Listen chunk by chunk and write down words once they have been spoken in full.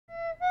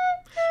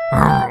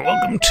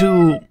Welcome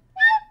to...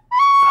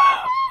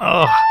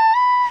 Oh,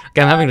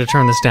 okay, I'm having to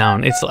turn this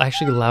down. It's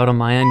actually loud on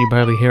my end. You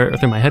barely hear it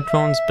through my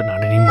headphones, but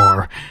not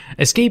anymore.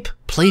 Escape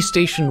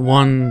PlayStation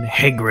 1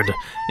 Hagrid,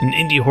 an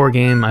indie horror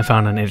game I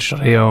found on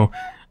itch.io.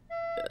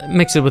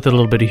 Mix it with a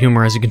little bit of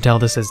humor. As you can tell,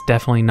 this is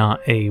definitely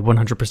not a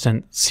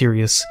 100%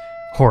 serious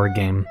horror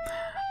game.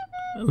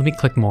 Let me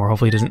click more.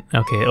 Hopefully it doesn't...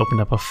 Okay, it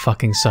opened up a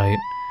fucking site.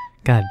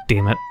 God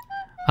damn it.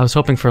 I was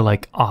hoping for,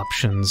 like,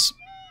 options.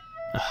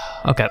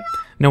 Okay,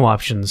 no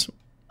options.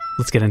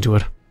 Let's get into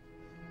it.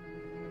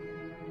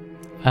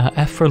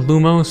 F for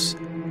Lumos,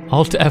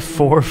 Alt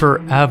F4 for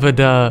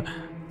Avada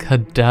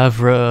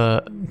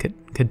Kedavra...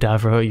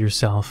 Kedavra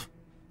yourself.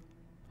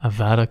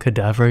 Avada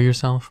Kedavra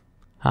yourself?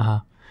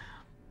 Haha.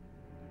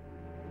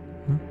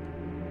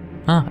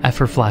 Ah, F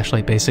for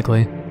flashlight,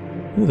 basically.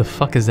 Who the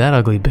fuck is that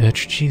ugly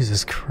bitch?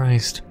 Jesus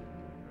Christ.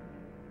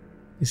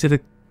 Is it a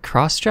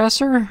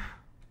cross-dresser?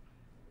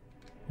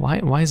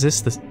 Why is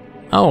this?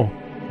 Oh,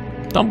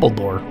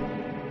 Dumbledore.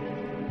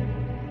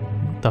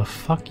 What the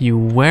fuck you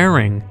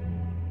wearing?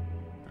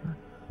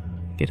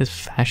 Get his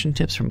fashion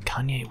tips from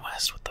Kanye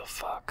West. What the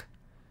fuck?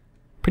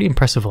 Pretty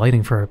impressive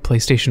lighting for a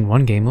PlayStation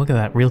 1 game. Look at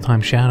that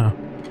real-time shadow.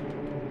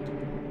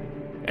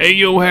 Hey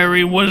yo,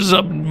 Harry, what's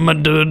up, my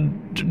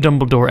dude?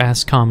 Dumbledore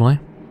asked calmly.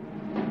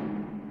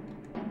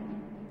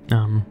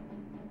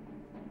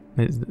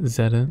 Is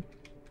that it?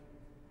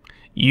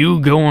 You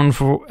going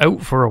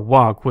out for a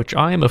walk, which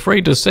I am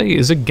afraid to say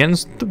is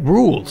against the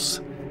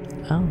rules.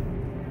 Oh.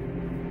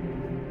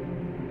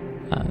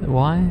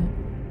 Why?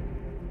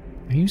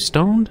 Are you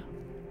stoned?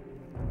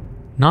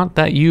 Not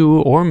that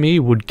you or me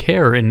would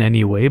care in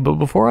any way, but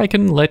before I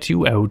can let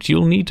you out,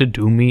 you'll need to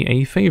do me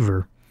a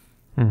favor.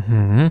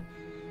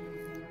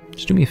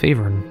 Just do me a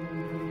favor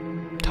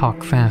and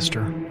talk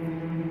faster.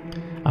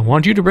 I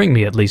want you to bring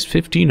me at least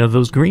 15 of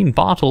those green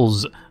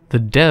bottles the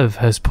dev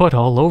has put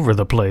all over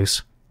the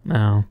place.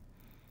 Oh.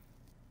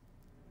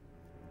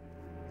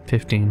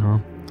 15, huh?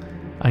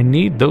 I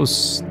need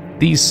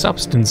these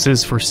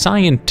substances for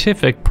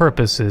scientific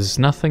purposes,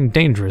 nothing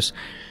dangerous.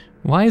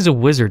 Why is a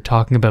wizard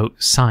talking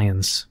about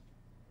science?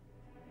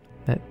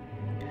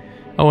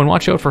 Oh, and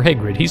watch out for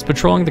Hagrid. He's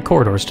patrolling the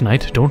corridors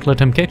tonight. Don't let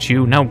him catch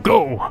you. Now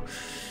go!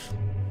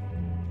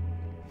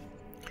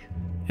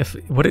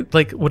 Would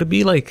it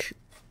be like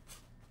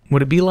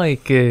what am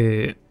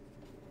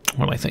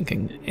I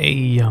thinking?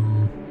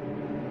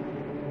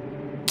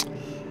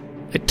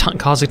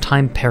 Cause a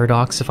time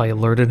paradox if I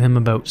alerted him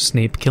about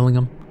Snape killing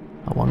him?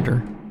 I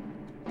wonder.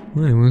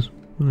 Anyways,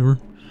 whatever.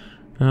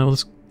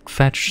 Let's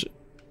fetch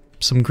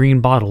some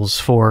green bottles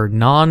for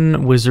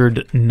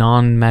non-wizard,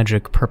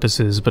 non-magic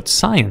purposes, but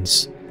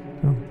science.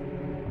 Oh.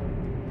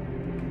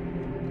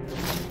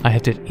 I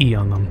had to E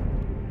on them.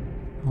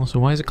 Also,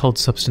 why is it called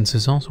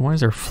substances? Also, why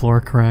is there a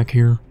floor crack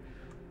here?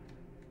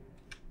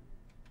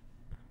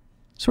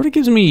 Sort of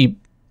gives me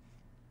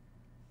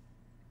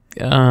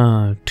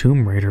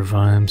Tomb Raider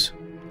vibes,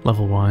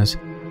 level-wise.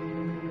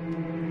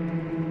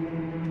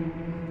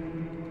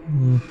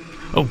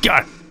 Oh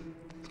god!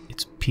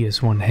 It's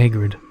PS1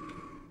 Hagrid.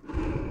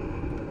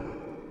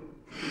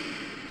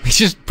 He's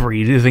just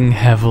breathing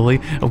heavily.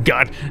 Oh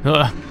god! You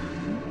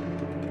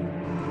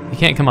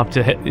can't come up to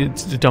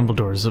it's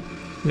Dumbledore's.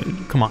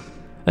 Come on.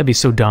 That'd be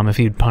so dumb if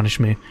he'd punish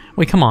me.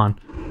 Wait, come on.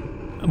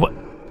 What?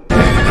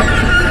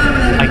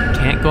 I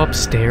can't go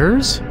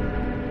upstairs?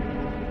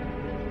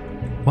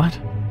 What?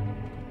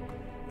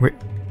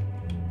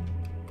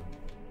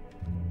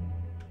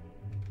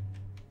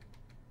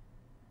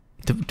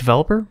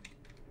 Developer?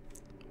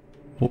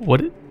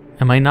 What?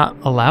 Am I not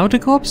allowed to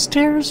go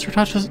upstairs? Or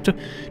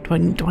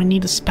do I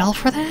need a spell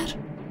for that?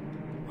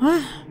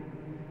 What?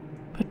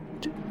 But...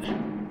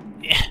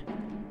 Yeah.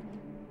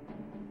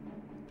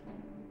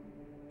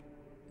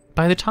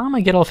 By the time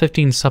I get all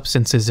 15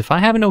 substances, if I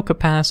have no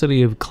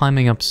capacity of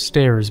climbing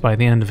upstairs by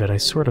the end of it, I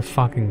swear to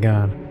fucking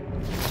god.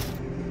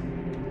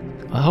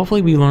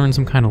 Hopefully we learn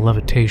some kind of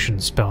levitation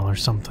spell or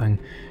something,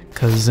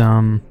 cause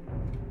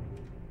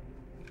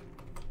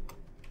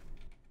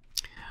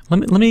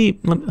let me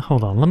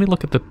hold on. Let me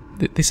look at the.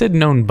 They said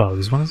known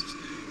bugs. What is this?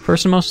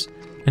 First and most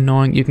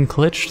annoying, you can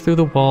glitch through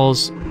the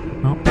walls.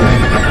 Oh, okay.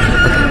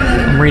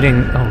 I'm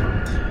reading. Hold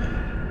on.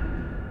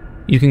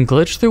 You can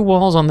glitch through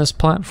walls on this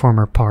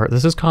platformer part.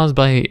 This is caused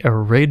by a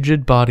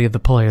rigid body of the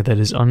player that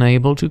is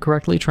unable to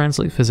correctly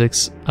translate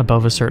physics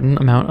above a certain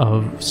amount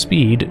of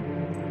speed,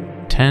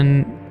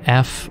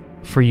 10F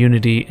for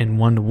Unity and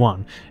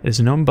 1:1. It is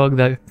a known bug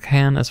that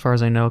can, as far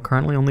as I know,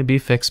 currently only be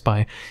fixed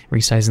by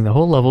resizing the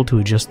whole level to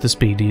adjust the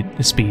speed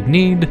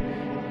needed,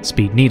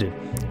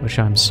 which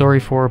I'm sorry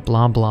for,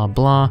 blah blah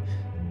blah.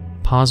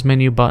 Pause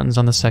menu buttons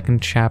on the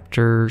second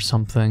chapter,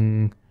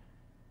 something...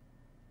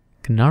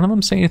 None of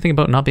them say anything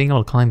about not being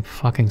able to climb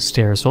fucking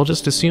stairs, so I'll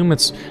just assume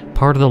it's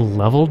part of the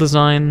level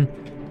design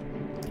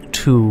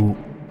to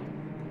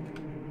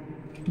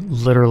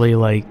literally,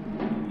 like,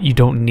 you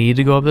don't need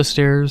to go up the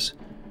stairs.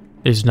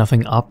 There's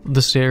nothing up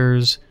the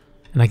stairs.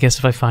 And I guess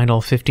if I find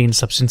all 15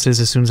 substances,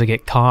 as soon as I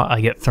get caught, I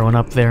get thrown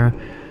up there.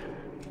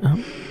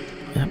 Oh,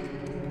 yep.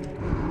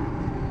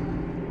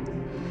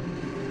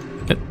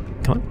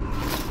 What?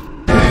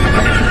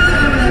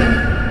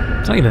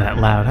 It's not even that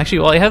loud. Actually,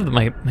 well, I have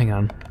my... Hang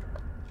on.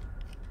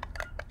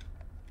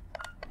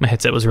 My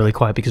headset was really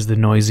quiet because of the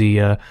noisy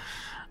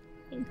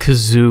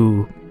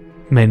kazoo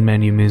main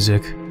menu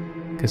music.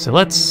 Okay, so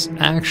let's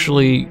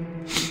actually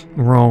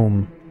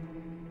roam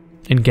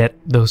and get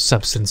those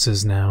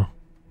substances now.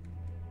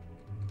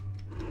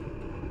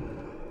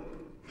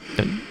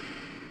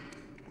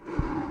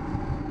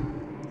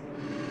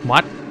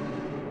 What?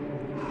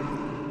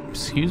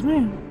 Excuse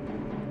me?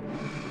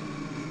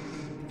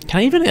 Can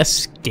I even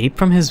escape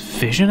from his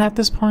vision at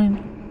this point?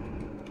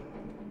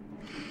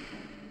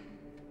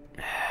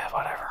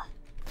 Whatever.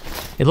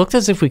 It looked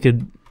as if we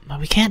could...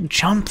 We can't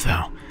jump,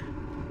 though.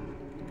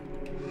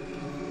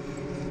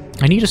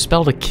 I need a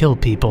spell to kill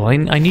people. I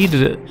need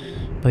to,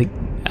 like,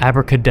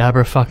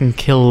 abracadabra fucking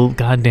kill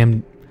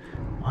goddamn...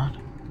 What?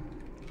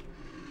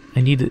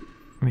 I need a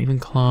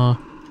Ravenclaw...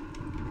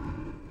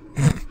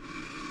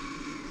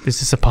 Is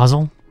this a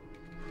puzzle?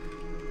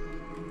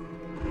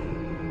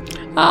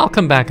 I'll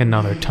come back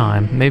another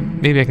time.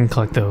 Maybe I can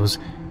collect those.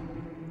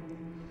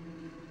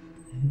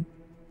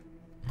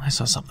 I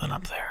saw something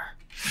up there.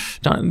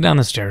 Down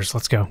the stairs,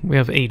 let's go. We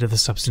have 8 of the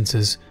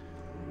substances.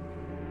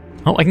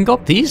 Oh, I can go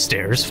up these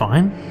stairs,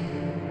 fine.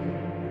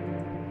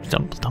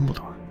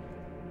 Dumbledore.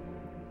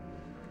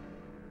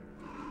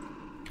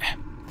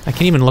 I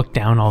can't even look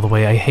down all the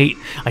way. I hate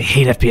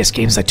FPS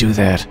games that do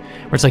that.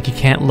 Where it's like you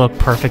can't look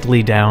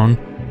perfectly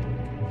down.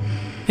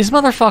 This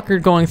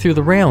motherfucker going through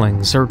the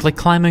railings or like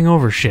climbing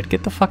over shit.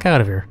 Get the fuck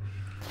out of here.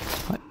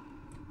 What?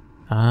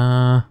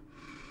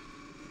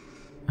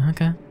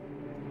 Okay.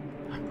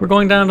 We're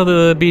going down to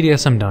the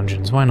BDSM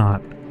dungeons. Why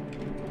not?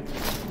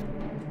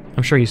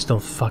 I'm sure he's still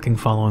fucking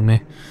following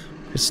me.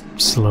 Just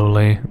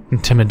slowly,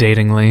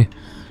 intimidatingly.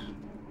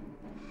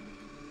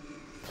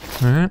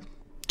 Alright.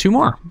 2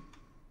 more.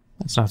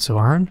 That's not so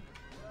hard.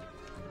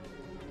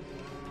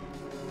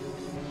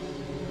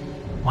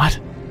 What?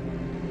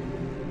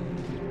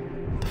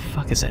 What the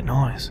fuck is that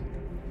noise?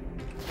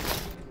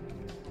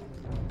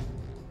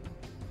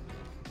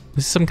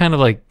 This is some kind of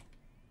like...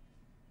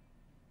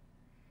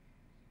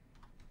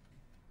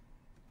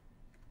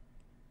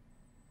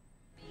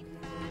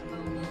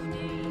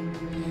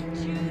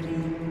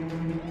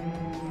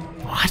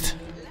 What?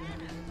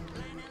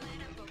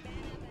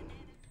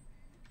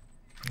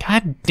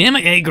 God damn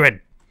it,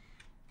 Hagrid!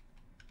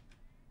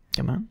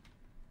 Come on.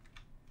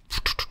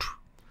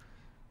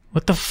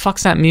 What the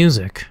fuck's that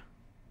music?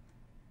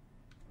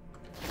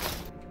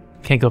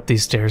 Can't go up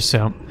these stairs,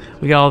 so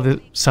we got all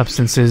the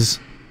substances.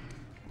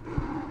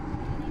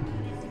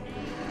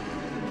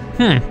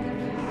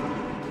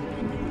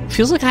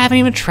 Feels like I haven't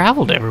even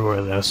traveled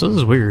everywhere though, so this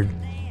is weird.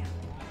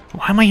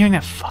 Why am I hearing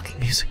that fucking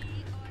music?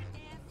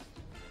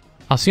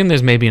 I'll assume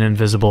there's maybe an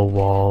invisible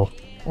wall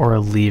or a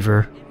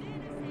lever.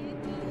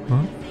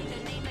 Huh?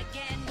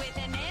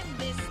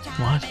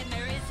 What?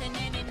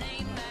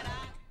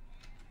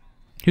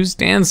 Who's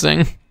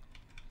dancing?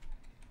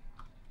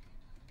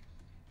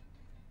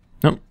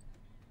 Nope.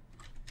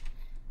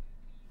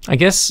 I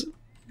guess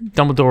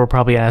Dumbledore will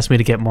probably ask me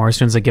to get more as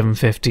soon as I give him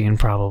 15,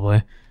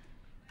 probably.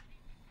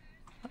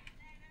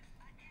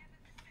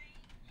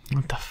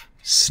 What the f...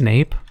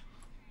 Snape?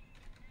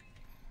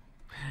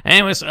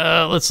 Anyways,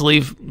 let's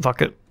leave.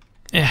 Fuck it.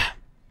 Yeah.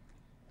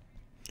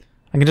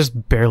 I can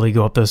just barely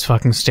go up those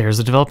fucking stairs.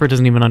 The developer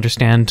doesn't even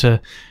understand to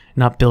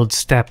not build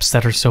steps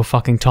that are so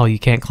fucking tall you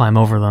can't climb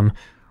over them.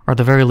 Or at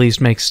the very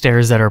least make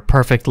stairs that are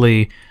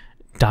perfectly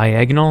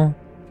diagonal.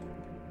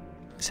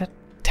 Is that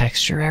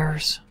texture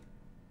errors?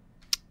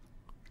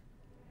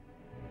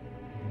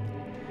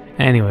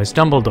 Anyways,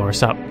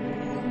 Dumbledore's up.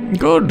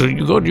 Good,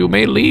 good, you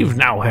may leave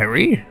now,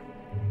 Harry.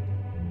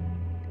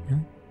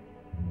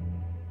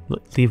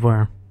 Leave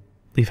where?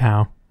 Leave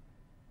how?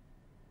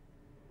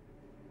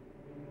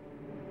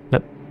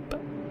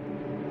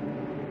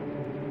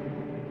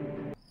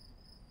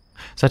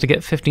 So I have to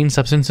get 15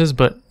 substances,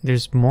 but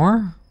there's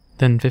more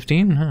than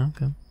 15? Oh,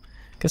 okay.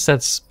 Guess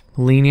that's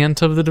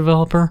lenient of the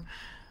developer.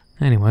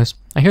 Anyways,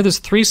 I hear there's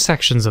 3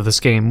 sections of this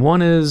game.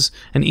 One is,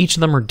 and each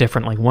of them are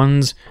different. Like,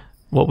 one's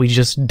what we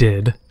just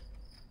did.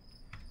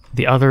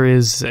 The other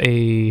is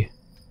a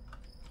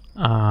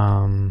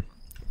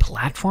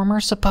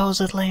platformer,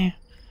 supposedly?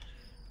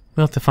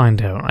 We'll have to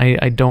find out.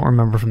 I don't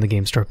remember from the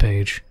Game Store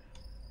page.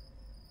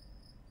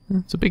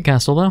 It's a big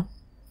castle, though.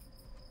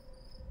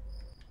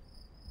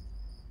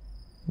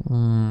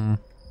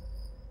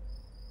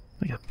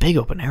 Like a big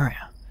open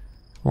area.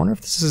 I wonder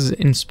if this is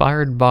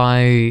inspired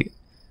by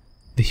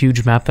the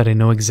huge map that I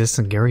know exists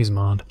in Gary's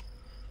mod.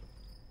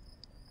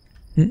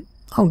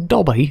 Oh,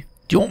 Dobby,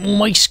 do you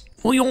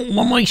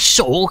want my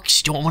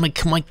socks? Do you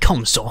want my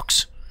cum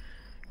socks?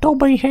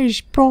 Dobby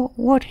has brought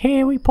what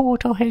Harry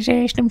Potter has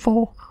asked him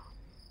for.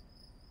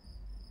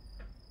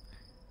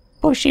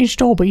 But since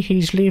Dobby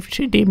has lived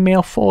the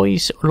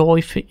Malfoy's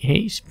life,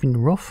 it's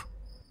been rough.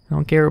 I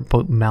don't care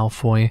about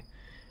Malfoy.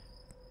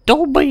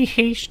 Dobby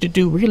has to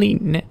do really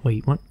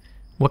wait, what?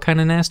 What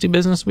kind of nasty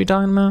business are we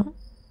talking about?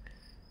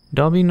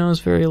 Dobby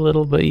knows very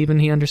little, but even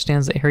he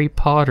understands that Harry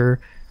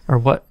Potter or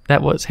what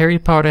that was Harry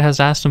Potter has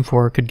asked him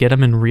for could get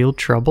him in real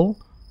trouble?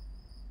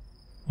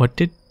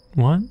 What?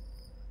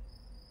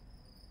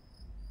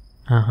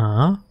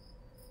 Uh-huh.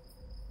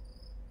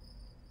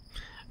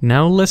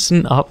 Now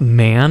listen up,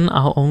 man.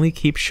 I'll only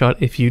keep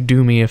shut if you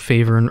do me a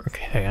favor and...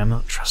 Okay, I'm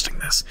not trusting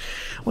this.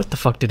 What the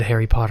fuck did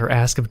Harry Potter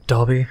ask of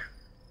Dobby?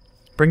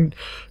 Bring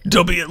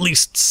Dobby at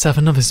least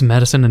 7 of his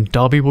medicine and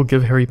Dobby will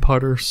give Harry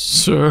Potter,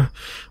 sir,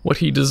 what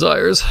he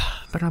desires.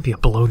 Better not be a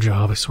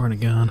blowjob, I swear to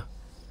God.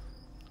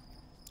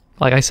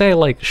 Like, I say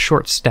like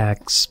short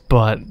stacks,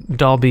 but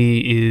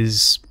Dobby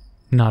is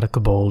not a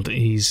kobold.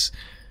 He's...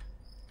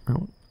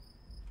 Oh.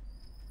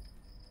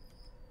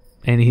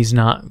 And he's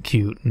not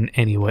cute in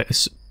any way.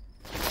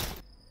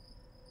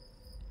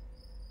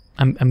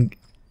 I'm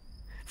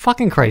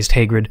fucking Christ,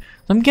 Hagrid.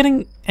 I'm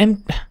getting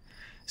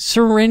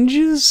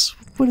syringes?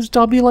 What is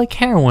Dobby, like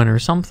heroin or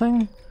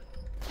something?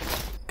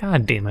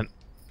 God damn it.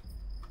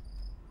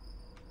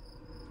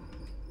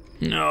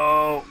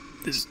 No.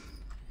 This...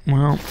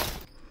 Well...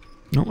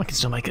 No, I can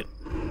still make it.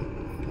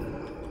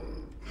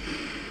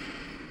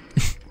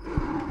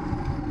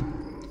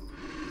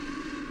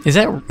 Is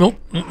that...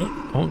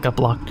 Oh, got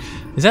blocked.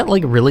 Is that,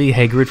 like, really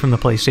Hagrid from the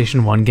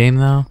PlayStation 1 game,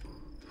 though?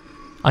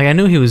 Like, I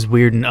knew he was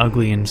weird and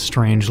ugly and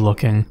strange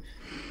looking.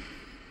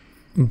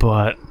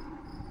 But...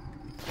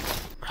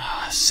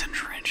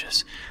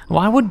 syringes.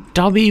 Why would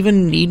Dobby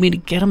even need me to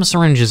get him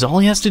syringes? All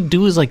he has to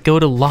do is, like, go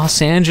to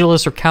Los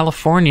Angeles or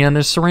California and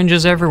there's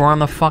syringes everywhere on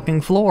the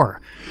fucking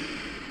floor.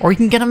 Or you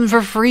can get them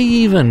for free,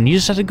 even. You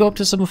just have to go up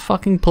to some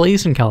fucking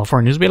place in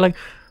California. Just be like...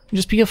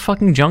 Just be a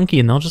fucking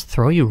junkie and they'll just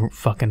throw you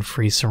fucking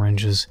free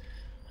syringes.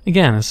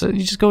 Again,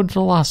 you just go to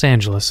Los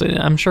Angeles.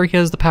 I'm sure he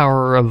has the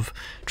power of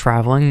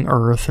traveling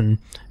Earth and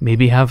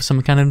maybe have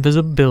some kind of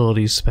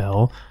invisibility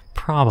spell.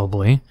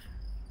 Probably.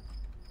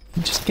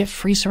 You just get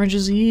free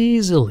syringes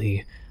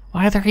easily.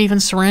 Why are there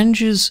even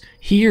syringes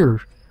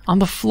here on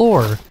the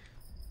floor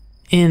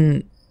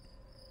in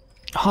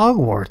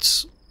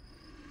Hogwarts?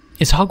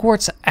 Is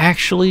Hogwarts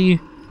actually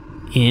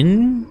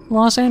in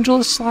Los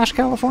Angeles /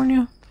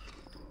 California?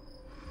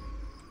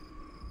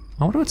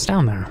 I wonder what's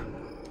down there.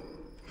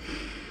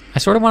 I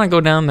sort of want to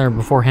go down there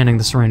before handing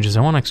the syringes.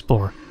 I want to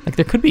explore. Like,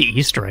 there could be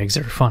Easter eggs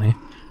that are funny.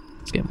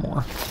 Let's get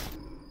more.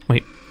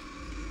 Wait.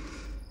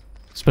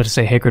 I was about to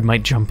say Hagrid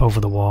might jump over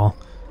the wall.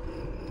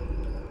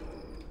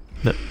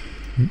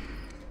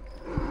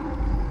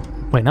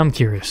 Wait, now I'm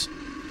curious.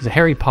 Is a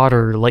Harry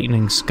Potter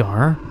lightning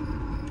scar?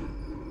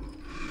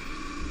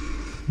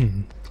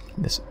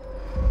 This...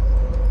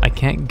 I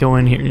can't go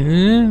in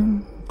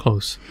here.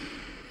 Close.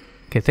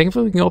 Okay,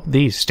 thankfully we can go up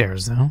these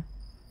stairs, though.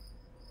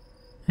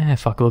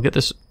 Fuck, we'll get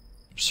this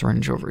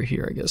syringe over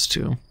here, I guess,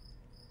 too.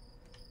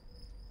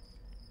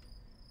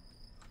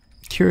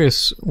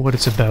 Curious what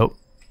it's about.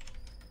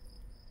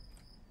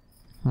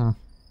 Huh.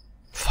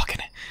 Fucking...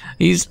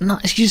 He's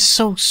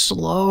so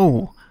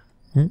slow.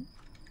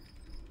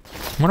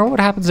 Wonder what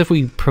happens if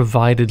we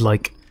provided,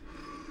 like,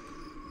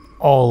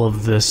 all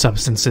of the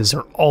substances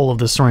or all of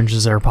the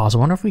syringes that are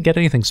possible. Wonder if we get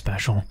anything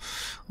special.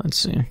 Let's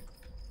see.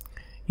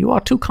 You are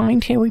too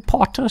kind, Harry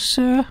Potter,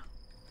 sir.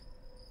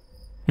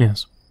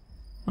 Yes,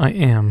 I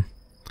am.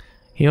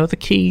 Here are the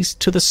keys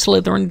to the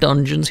Slytherin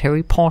dungeons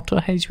Harry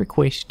Potter has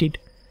requested.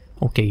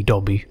 Okay,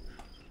 Dobby.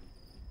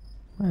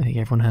 I think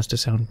everyone has to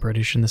sound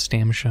British in the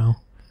Stam show.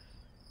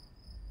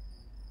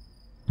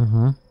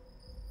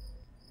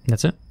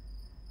 That's it.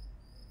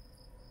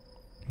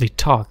 They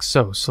talk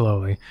so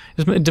slowly.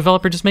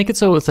 Developer, just make it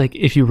so it's like,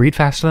 if you read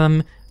fast to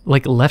them,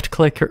 like left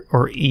click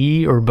or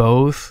E or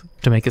both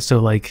to make it so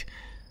like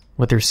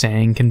what they're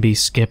saying can be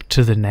skipped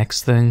to the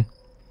next thing.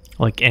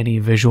 Like any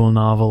visual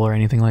novel or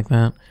anything like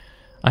that.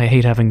 I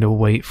hate having to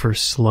wait for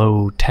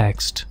slow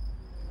text.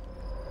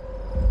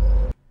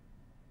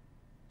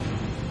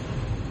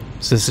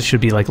 So this should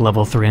be like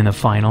level 3 in the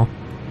final.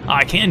 Oh,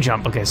 I can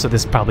jump! Okay, so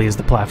this probably is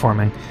the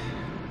platforming.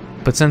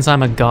 But since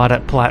I'm a god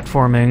at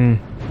platforming,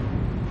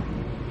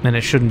 then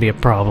it shouldn't be a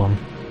problem.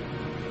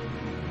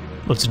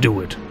 Let's do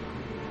it.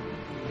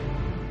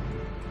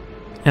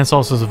 And it's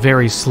also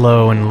very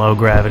slow and low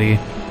gravity.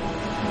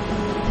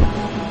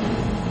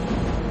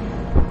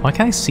 Why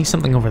can't I see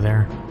something over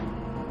there?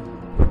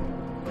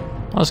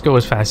 Let's go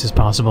as fast as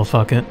possible,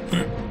 fuck it.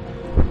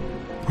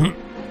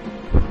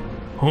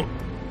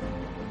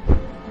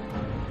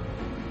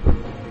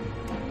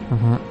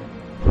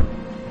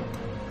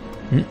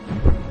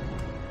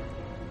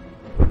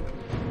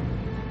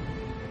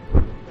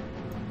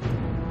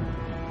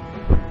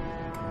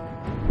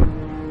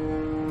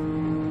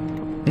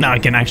 Now I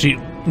can actually...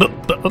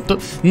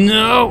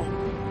 No!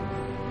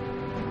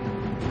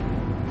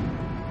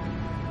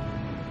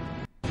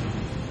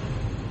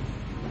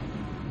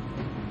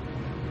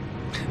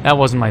 That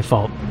wasn't my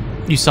fault.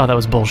 You saw that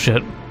was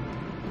bullshit.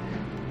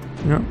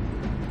 No.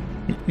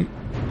 You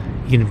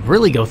can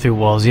really go through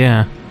walls,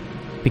 yeah.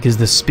 Because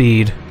the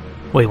speed.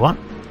 Wait, what?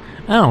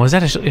 Oh, was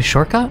that a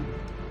shortcut?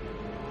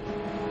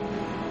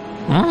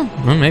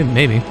 Oh, well,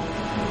 maybe.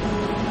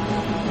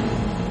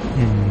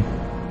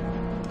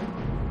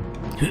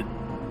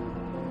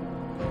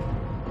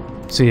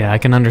 So yeah, I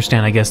can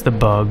understand, I guess, the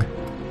bug.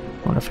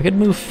 I wonder if I could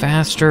move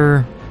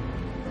faster.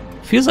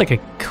 Feels like I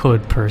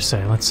could, per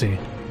se. Let's see.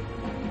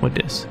 What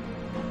is?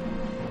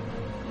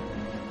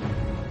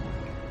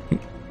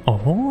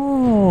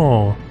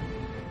 Oh.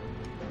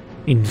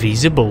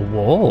 Invisible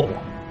wall.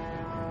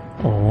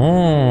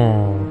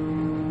 Oh.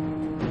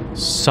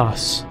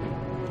 Sus.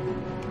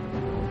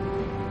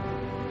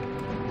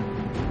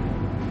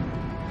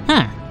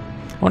 I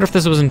wonder if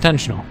this was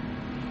intentional.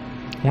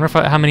 I wonder if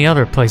how many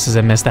other places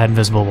I missed that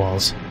invisible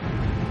walls.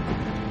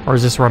 Or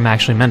is this where I'm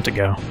actually meant to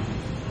go?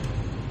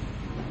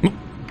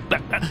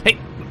 Hey!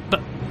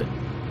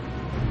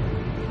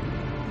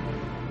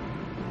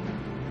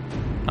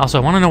 Also,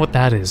 I want to know what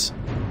that is.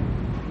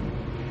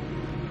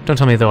 Don't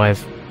tell me, though,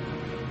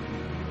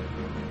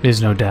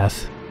 there's no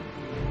death.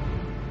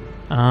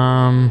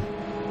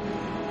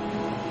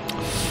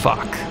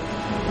 Fuck.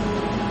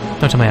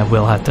 Don't tell me I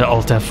will have to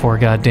Alt F4,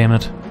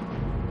 goddammit.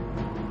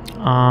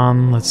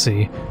 Let's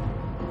see.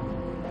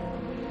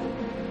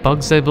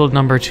 Bug disabled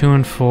number 2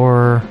 and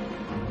 4.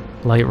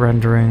 Light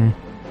rendering.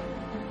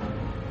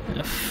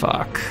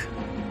 Fuck.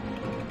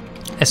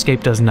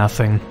 Escape does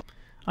nothing.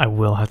 I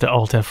will have to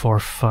Alt F4,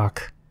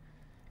 fuck.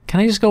 Can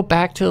I just go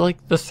back to,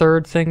 like, the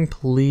third thing,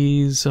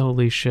 please?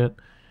 Holy shit.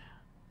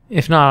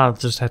 If not, I'll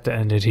just have to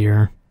end it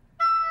here.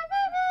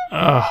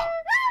 Ugh.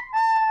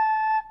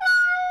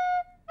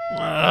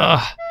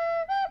 Ugh.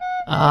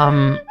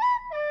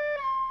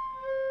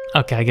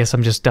 Okay, I guess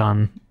I'm just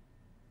done.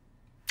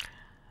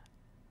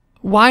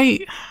 Why?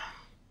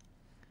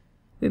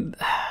 I'm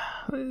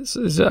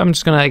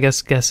just gonna, I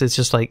guess it's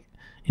just like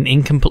an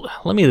incomplete.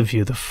 Let me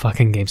view the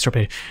fucking game store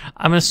page.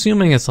 I'm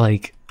assuming it's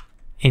like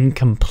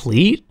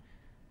incomplete,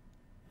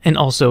 and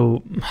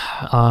also,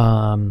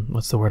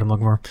 what's the word I'm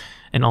looking for?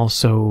 And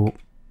also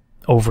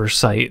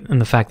oversight,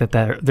 and the fact that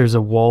there's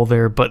a wall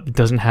there, but it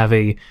doesn't have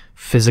a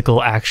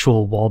physical,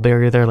 actual wall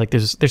barrier there. Like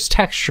there's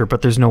texture,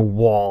 but there's no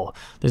wall.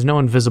 There's no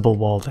invisible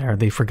wall there.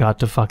 They forgot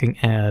to fucking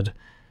add.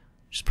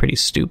 Which is pretty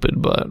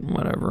stupid, but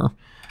whatever.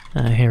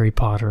 Harry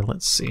Potter.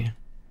 Let's see.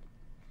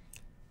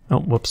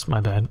 Oh, whoops,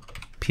 my bad.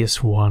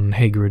 PS1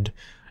 Hagrid.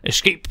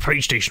 Escape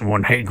PlayStation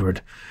 1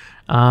 Hagrid.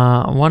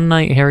 One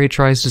night, Harry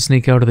tries to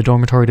sneak out of the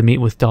dormitory to meet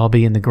with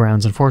Dobby in the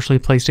grounds. Unfortunately,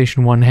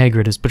 PlayStation 1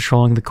 Hagrid is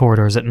patrolling the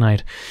corridors at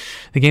night.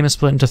 The game is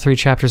split into 3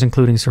 chapters,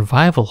 including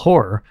survival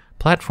horror,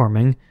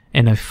 platforming,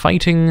 and a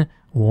fighting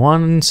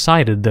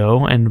one-sided,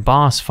 though, and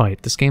boss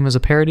fight. This game is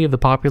a parody of the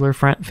popular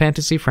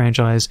fantasy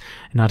franchise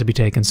and not to be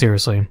taken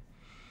seriously.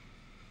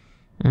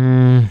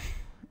 You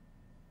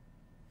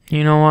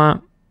know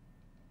what?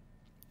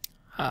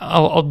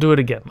 I'll do it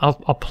again. I'll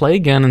play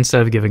again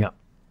instead of giving up.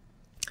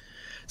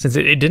 Since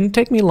it didn't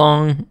take me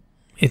long,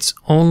 it's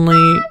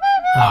only...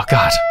 Oh,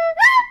 God.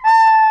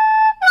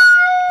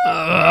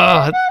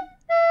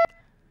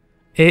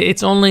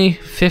 It's only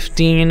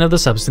 15 of the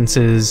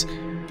substances,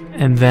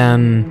 and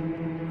then...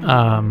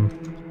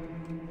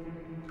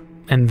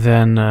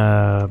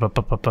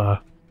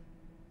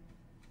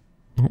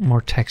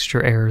 more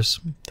texture errors,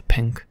 the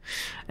pink.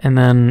 And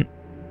then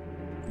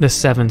the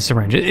 7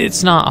 syringes.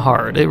 It's not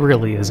hard, it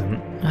really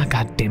isn't. Ah,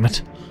 God damn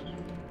it.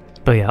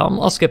 But yeah,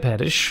 I'll skip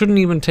ahead. It shouldn't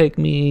even take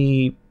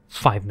me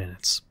 5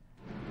 minutes.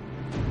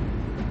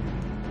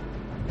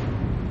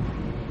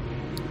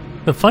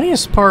 The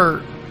funniest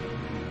part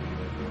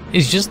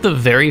is just the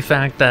very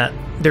fact that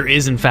there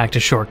is in fact a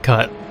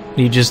shortcut.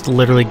 You just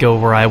literally go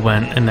where I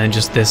went and then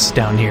just this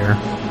down here.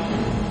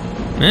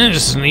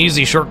 Just an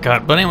easy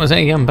shortcut, but anyways,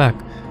 hey, I'm back.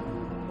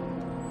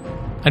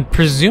 I'd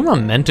presume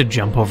I'm meant to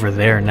jump over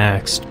there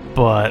next,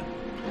 but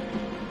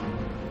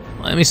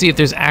let me see if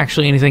there's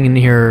actually anything in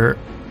here,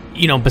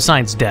 you know,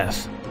 besides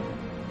death.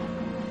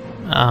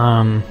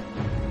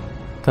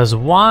 Because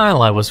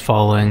while I was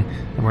falling,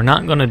 and we're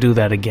not gonna do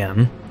that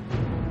again.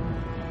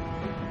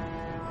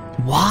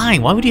 Why?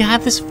 Why would you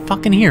have this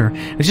fucking here?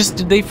 It's just,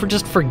 did they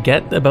just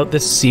forget about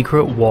this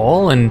secret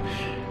wall and...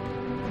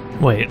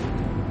 Wait.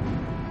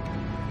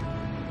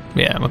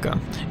 Yeah, okay.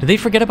 Did they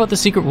forget about the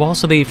secret wall,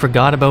 so they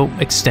forgot about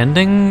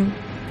extending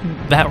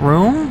that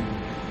room?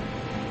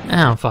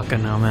 I don't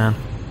fucking know, man.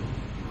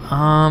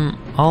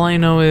 All I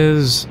know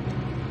is...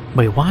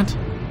 Wait, what?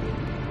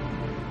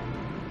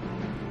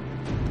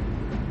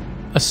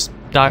 A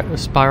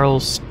spiral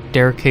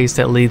staircase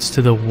that leads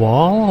to the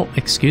wall?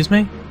 Excuse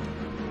me?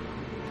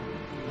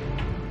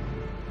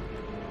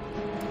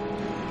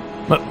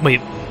 But,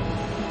 wait.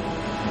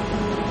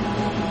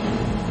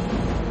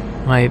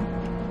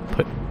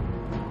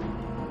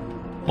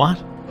 What?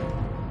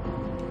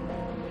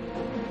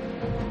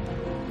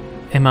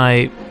 Am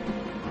I...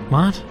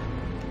 What?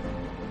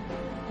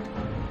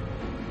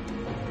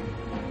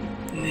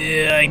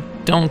 Yeah, I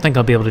don't think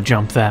I'll be able to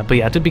jump that, but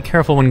yeah, I have to be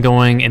careful when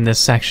going in this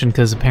section,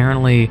 because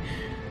apparently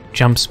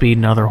jump speed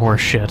and other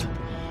horse shit.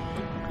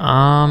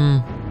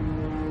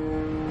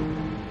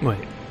 Wait.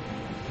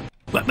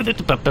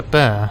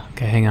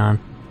 Okay, hang on.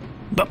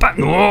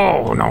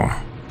 Oh, no.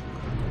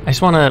 I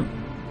just wanna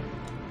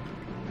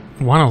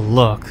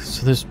look.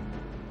 So there's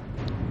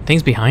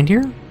things behind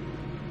here?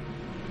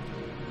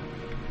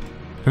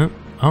 Huh?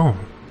 Oh.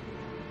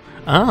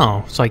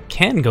 Oh, so I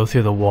can go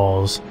through the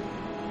walls.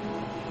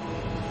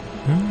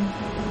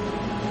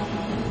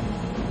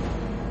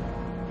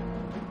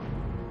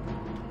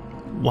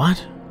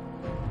 What?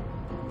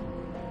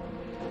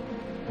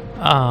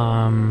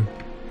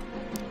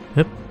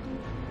 Yep.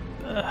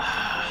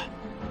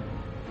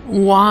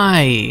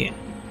 Why?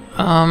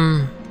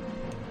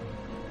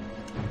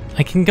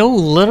 I can go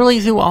literally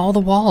through all the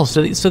walls.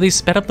 So they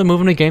sped up the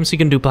movement of the game so you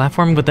can do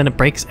platforming, but then it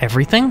breaks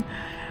everything?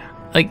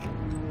 Like,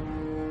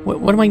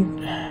 what am I...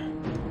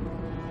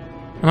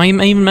 Am I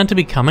even meant to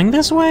be coming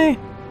this way?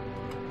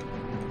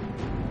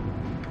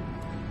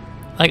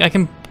 Like, I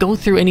can go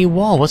through any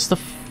wall. What's the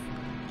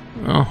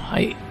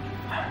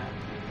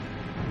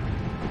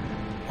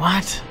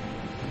What?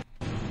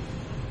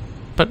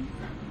 But...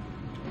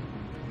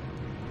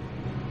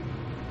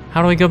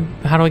 How do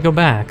I go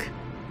back?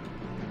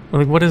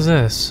 Like, what is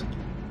this?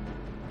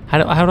 How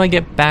do I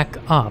get back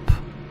up?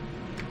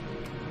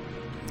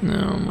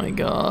 Oh my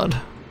god.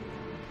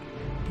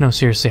 No,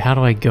 seriously, how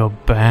do I go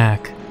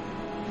back?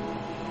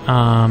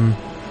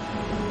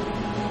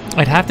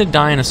 I'd have to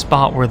die in a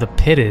spot where the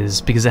pit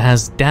is, because it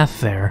has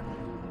death there.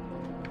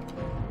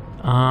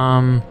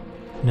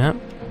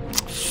 Nope.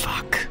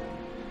 Fuck.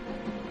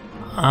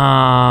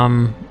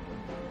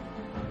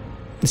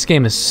 This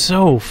game is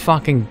so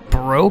fucking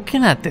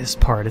broken at this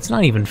part, it's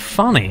not even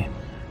funny.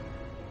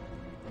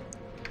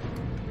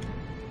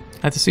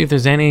 I have to see if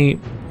there's any...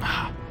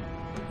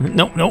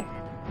 Nope, nope.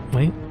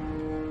 Wait.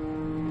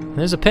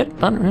 There's a pit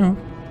button.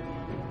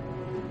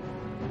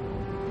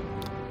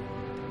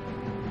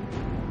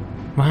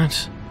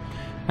 What?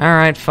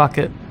 Alright, fuck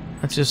it.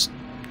 Let's just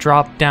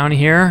drop down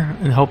here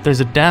and hope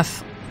there's a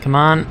death. Come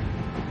on.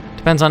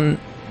 Depends on...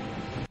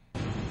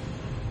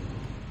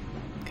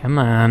 Come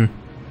on.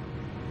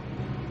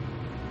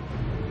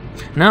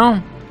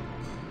 No?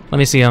 Let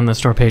me see on the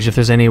store page if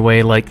there's any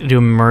way, like, to do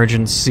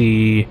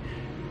emergency...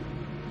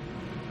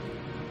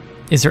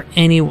 Is there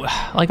any...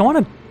 Like, I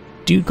want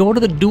to go to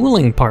the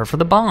dueling part for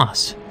the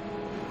boss.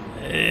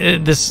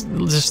 This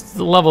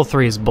level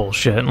 3 is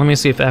bullshit. Let me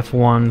see if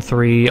F1,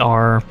 3,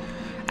 R...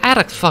 Add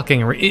a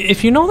fucking...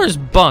 If you know there's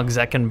bugs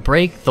that can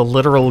break the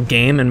literal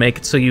game and make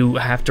it so you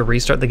have to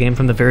restart the game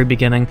from the very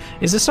beginning,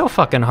 is it so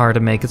fucking hard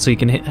to make it so you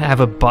can have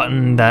a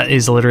button that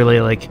is literally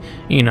like,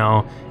 you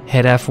know,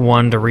 hit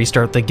F1 to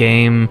restart the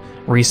game,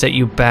 reset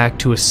you back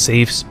to a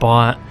safe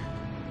spot,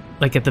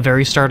 like at the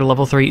very start of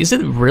level 3? Is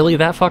it really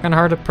that fucking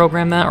hard to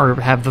program that, or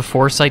have the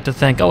foresight to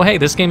think, oh hey,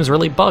 this game is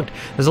really bugged.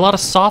 There's a lot of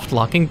soft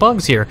locking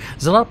bugs here.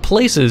 There's a lot of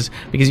places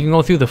because you can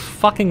go through the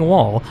fucking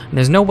wall and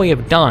there's no way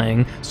of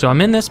dying, so I'm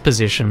in this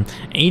position,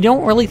 and you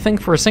don't really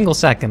think for a single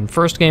second,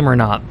 first game or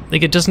not,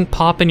 like it doesn't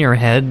pop in your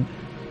head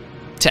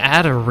to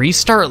add a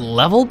restart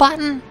level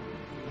button?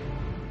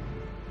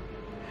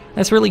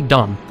 That's really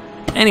dumb.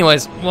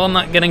 Anyways, well, I'm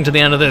not getting to the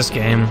end of this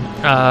game.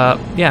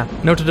 Yeah,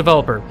 note to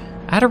developer.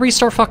 Add a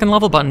restart fucking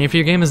level button if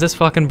your game is this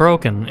fucking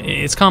broken.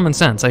 It's common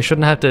sense. I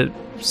shouldn't have to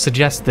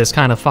suggest this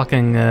kind of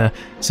fucking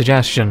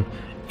suggestion.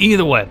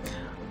 Either way,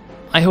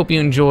 I hope you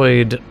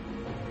enjoyed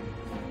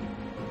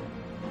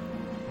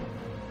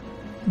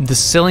the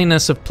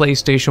silliness of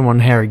PlayStation 1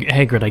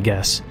 Hagrid, I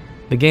guess.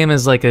 The game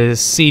is like a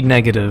C-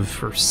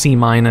 or C-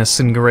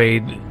 in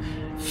grade.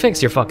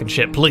 Fix your fucking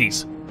shit,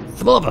 please.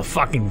 For the love of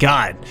fucking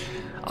God.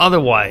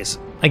 Otherwise,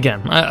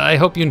 again, I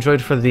hope you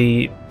enjoyed for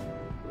the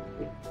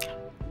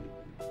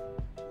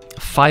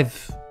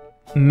 5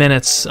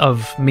 minutes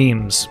of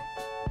memes.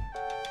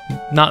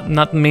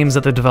 Not memes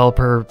that the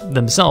developer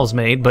themselves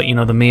made, but you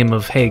know, the meme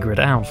of Hagrid.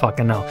 I don't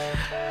fucking know.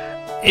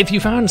 If you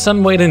found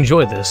some way to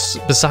enjoy this,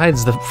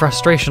 besides the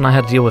frustration I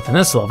had to deal with in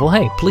this level,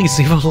 hey, please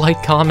leave a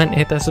like, comment,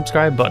 hit that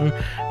subscribe button,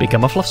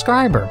 become a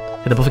subscriber.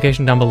 Hit the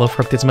notification down below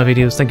for updates on my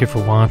videos. Thank you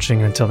for watching,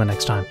 and until the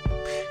next time.